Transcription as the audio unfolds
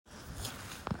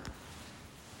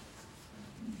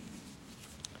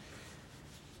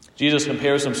Jesus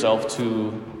compares himself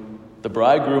to the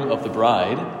bridegroom of the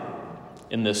bride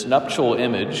in this nuptial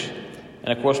image.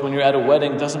 And of course, when you're at a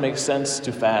wedding, it doesn't make sense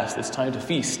to fast. It's time to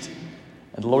feast.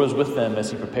 And the Lord is with them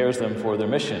as he prepares them for their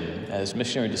mission as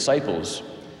missionary disciples.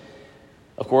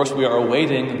 Of course, we are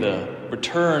awaiting the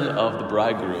return of the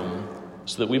bridegroom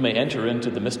so that we may enter into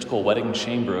the mystical wedding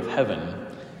chamber of heaven.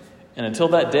 And until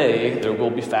that day, there will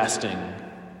be fasting.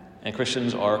 And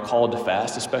Christians are called to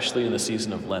fast, especially in the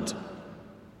season of Lent.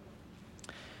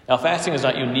 Now, fasting is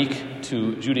not unique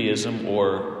to Judaism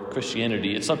or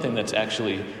Christianity. It's something that's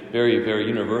actually very, very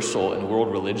universal in world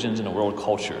religions and in world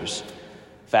cultures.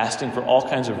 Fasting for all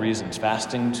kinds of reasons.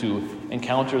 Fasting to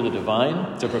encounter the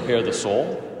divine, to prepare the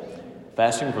soul.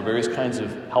 Fasting for various kinds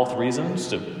of health reasons,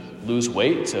 to lose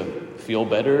weight, to feel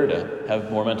better, to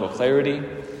have more mental clarity.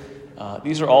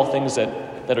 These are all things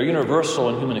that are universal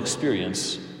in human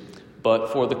experience. But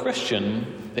for the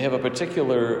Christian, they have a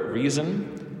particular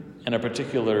reason and a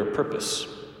particular purpose.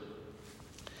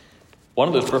 One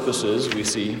of those purposes we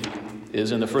see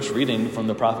is in the first reading from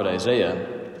the prophet Isaiah,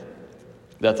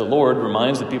 that the Lord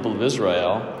reminds the people of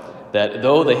Israel that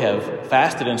though they have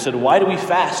fasted and said, "Why do we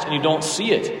fast and you don't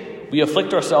see it? We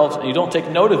afflict ourselves and you don't take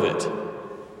note of it."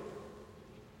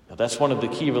 Now, that's one of the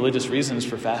key religious reasons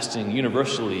for fasting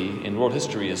universally in world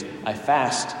history is I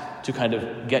fast to kind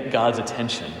of get God's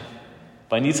attention.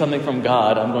 If I need something from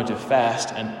God, I'm going to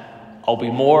fast and I'll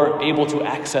be more able to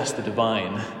access the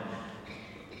divine.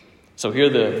 So here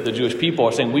the Jewish people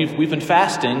are saying, we've been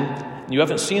fasting, and you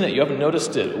haven't seen it, you haven't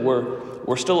noticed it.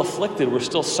 We're still afflicted, we're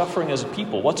still suffering as a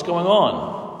people. What's going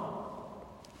on?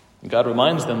 And God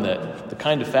reminds them that the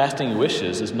kind of fasting he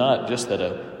wishes is not just that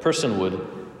a person would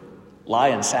lie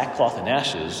in sackcloth and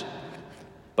ashes,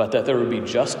 but that there would be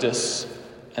justice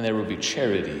and there would be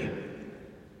charity.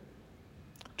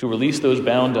 To release those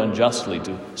bound unjustly,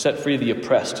 to set free the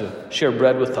oppressed, to share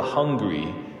bread with the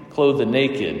hungry, clothe the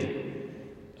naked.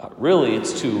 Really,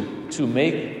 it's to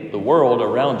make the world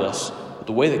around us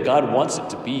the way that God wants it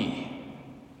to be.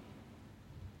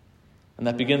 And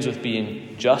that begins with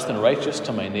being just and righteous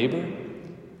to my neighbor.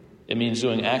 It means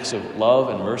doing acts of love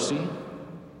and mercy.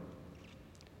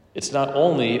 It's not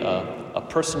only a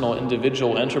personal,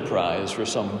 individual enterprise for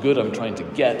some good I'm trying to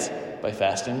get by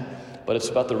fasting, but it's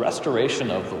about the restoration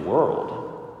of the world.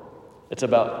 It's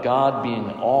about God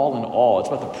being all in all. It's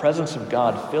about the presence of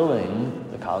God filling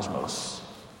the cosmos.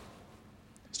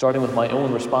 Starting with my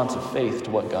own response of faith to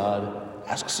what God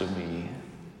asks of me.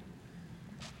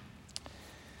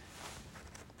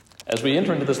 As we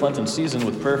enter into this Lenten season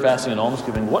with prayer, fasting, and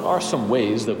almsgiving, what are some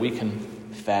ways that we can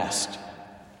fast?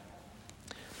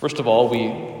 First of all,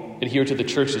 we adhere to the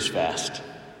church's fast,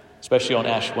 especially on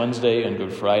Ash Wednesday and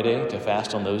Good Friday, to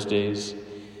fast on those days.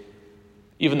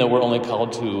 Even though we're only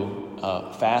called to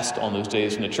fast on those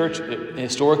days in the church,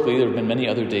 historically there have been many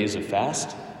other days of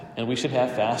fast, and we should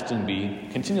have fasting be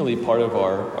continually part of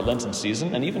our Lenten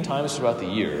season, and even times throughout the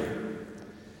year.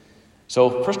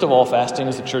 So first of all, fasting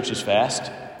is the church's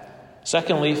fast.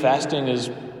 Secondly, fasting is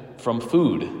from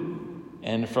food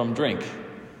and from drink.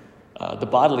 The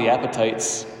bodily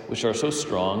appetites, which are so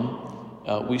strong,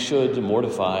 we should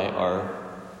mortify our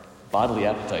bodily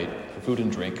appetite for food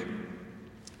and drink,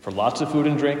 for lots of food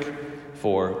and drink,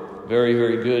 for very,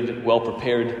 very good,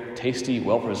 well-prepared, tasty,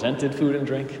 well-presented food and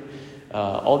drink.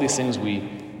 All these things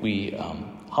we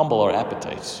humble our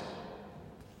appetites.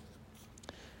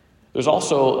 There's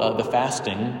also the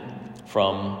fasting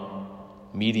from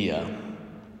media.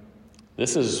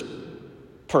 This is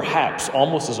perhaps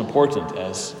almost as important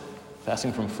as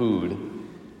fasting from food,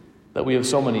 that we have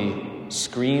so many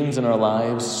screens in our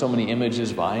lives, so many images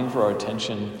vying for our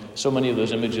attention, so many of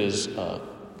those images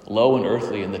low and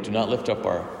earthly and that do not lift up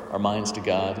our minds to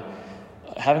God.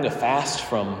 Having a fast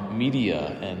from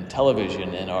media and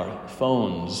television and our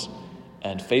phones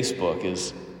and Facebook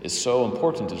is so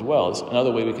important as well. It's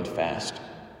another way we can fast.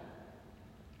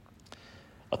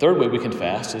 A third way we can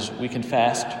fast is we can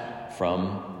fast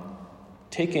from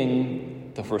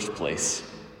taking the first place.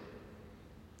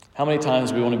 How many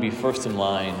times we want to be first in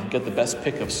line, get the best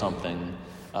pick of something.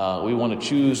 We want to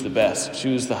choose the best,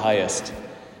 choose the highest.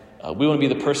 We want to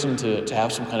be the person to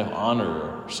have some kind of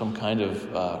honor, some kind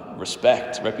of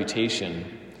respect,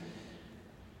 reputation.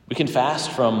 We can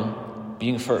fast from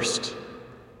being first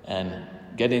and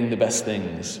getting the best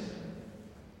things.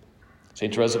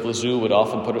 St. Therese of Lisieux would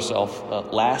often put herself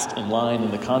last in line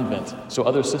in the convent so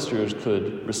other sisters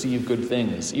could receive good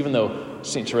things. Even though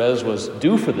St. Therese was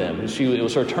due for them, it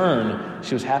was her turn,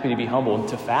 she was happy to be humble and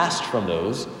to fast from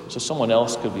those so someone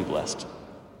else could be blessed.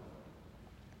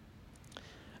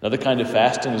 Another kind of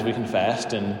fasting is we can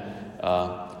fast in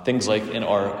things like in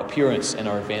our appearance and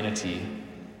our vanity.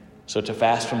 So to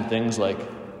fast from things like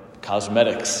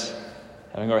cosmetics,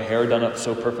 having our hair done up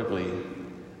so perfectly,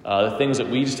 the things that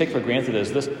we just take for granted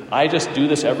as this. I just do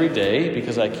this every day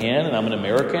because I can, and I'm an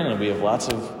American, and we have lots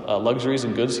of luxuries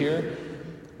and goods here.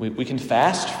 We can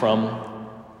fast from,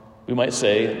 we might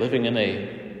say, living in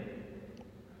a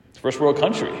first world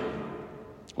country.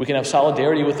 We can have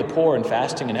solidarity with the poor and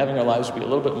fasting and having our lives be a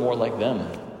little bit more like them.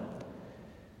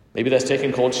 Maybe that's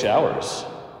taking cold showers.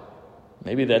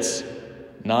 Maybe that's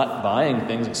not buying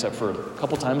things except for a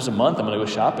couple times a month. I'm going to go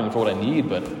shopping for what I need,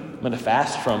 but I'm going to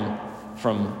fast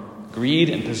from greed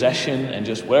and possession and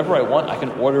just whatever I want, I can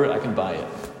order it, I can buy it.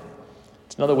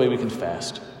 It's another way we can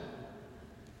fast.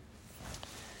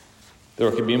 There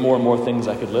could be more and more things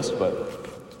I could list, but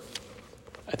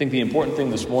I think the important thing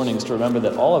this morning is to remember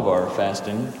that all of our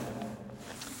fasting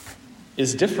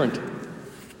is different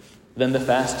than the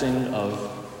fasting of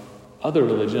other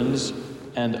religions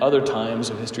and other times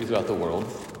of history throughout the world,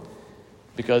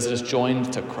 because it is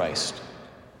joined to Christ.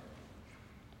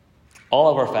 All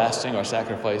of our fasting, our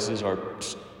sacrifices, our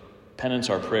penance,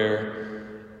 our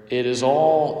prayer, it is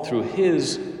all through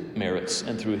His merits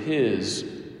and through His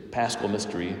paschal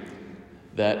mystery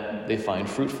that they find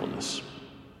fruitfulness.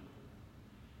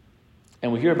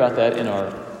 And we hear about that in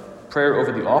our prayer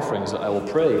over the offerings that I will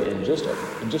pray in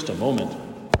just a moment.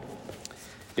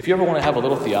 If you ever want to have a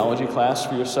little theology class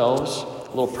for yourselves, a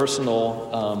little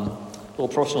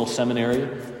personal seminary,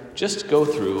 just go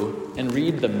through and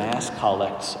read the Mass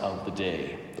collects of the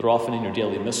day. They're often in your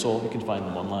daily missal. You can find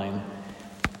them online.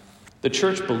 The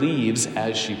Church believes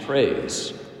as she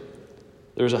prays.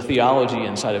 There's a theology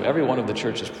inside of every one of the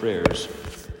Church's prayers.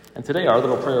 And today our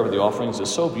little prayer over the offerings is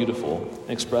so beautiful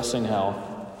in expressing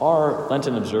how our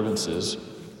Lenten observances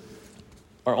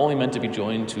are only meant to be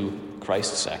joined to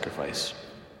Christ's sacrifice.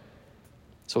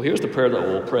 So here's the prayer that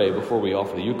we'll pray before we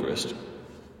offer the Eucharist.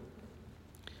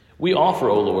 We offer,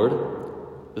 O Lord,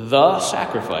 the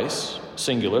sacrifice,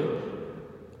 singular,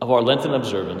 of our Lenten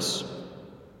observance,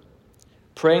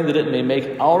 praying that it may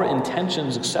make our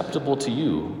intentions acceptable to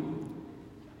you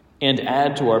and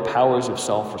add to our powers of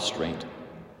self-restraint.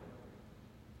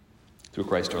 Through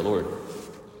Christ our Lord.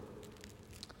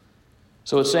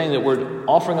 So it's saying that we're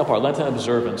offering up our Lenten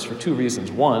observance for two reasons.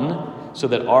 One, so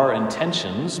that our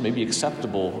intentions may be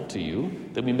acceptable to you,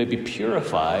 that we may be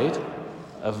purified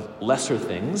of lesser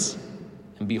things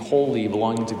and be wholly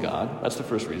belonging to God. That's the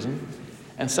first reason.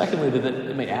 And secondly, that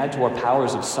it may add to our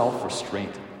powers of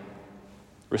self-restraint,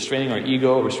 restraining our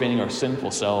ego, restraining our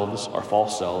sinful selves, our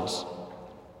false selves.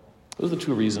 Those are the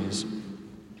two reasons.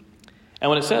 And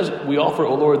when it says, we offer,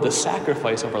 O Lord, the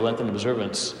sacrifice of our Lenten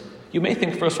observance, you may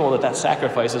think, first of all, that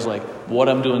sacrifice is like what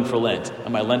I'm doing for Lent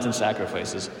and my Lenten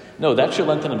sacrifices. No, that's your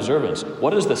Lenten observance.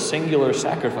 What is the singular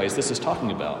sacrifice this is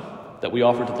talking about that we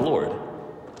offer to the Lord?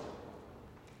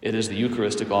 It is the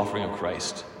Eucharistic offering of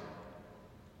Christ.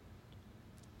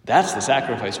 That's the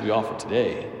sacrifice we offer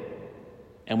today.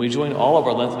 And we join all of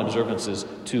our Lenten observances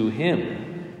to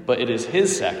Him. But it is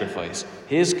His sacrifice,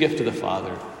 His gift to the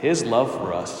Father, His love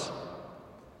for us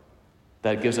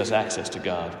that gives us access to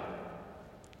God.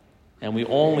 And we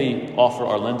only offer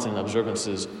our Lenten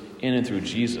observances in and through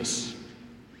Jesus,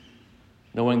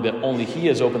 knowing that only He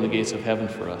has opened the gates of heaven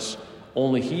for us.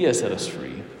 Only He has set us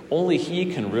free. Only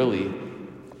He can really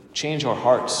change our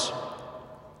hearts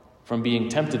from being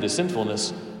tempted to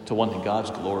sinfulness to wanting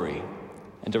God's glory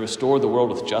and to restore the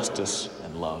world with justice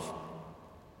and love.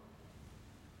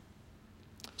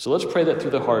 So let's pray that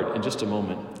through the heart in just a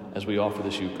moment as we offer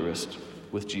this Eucharist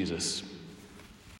with Jesus.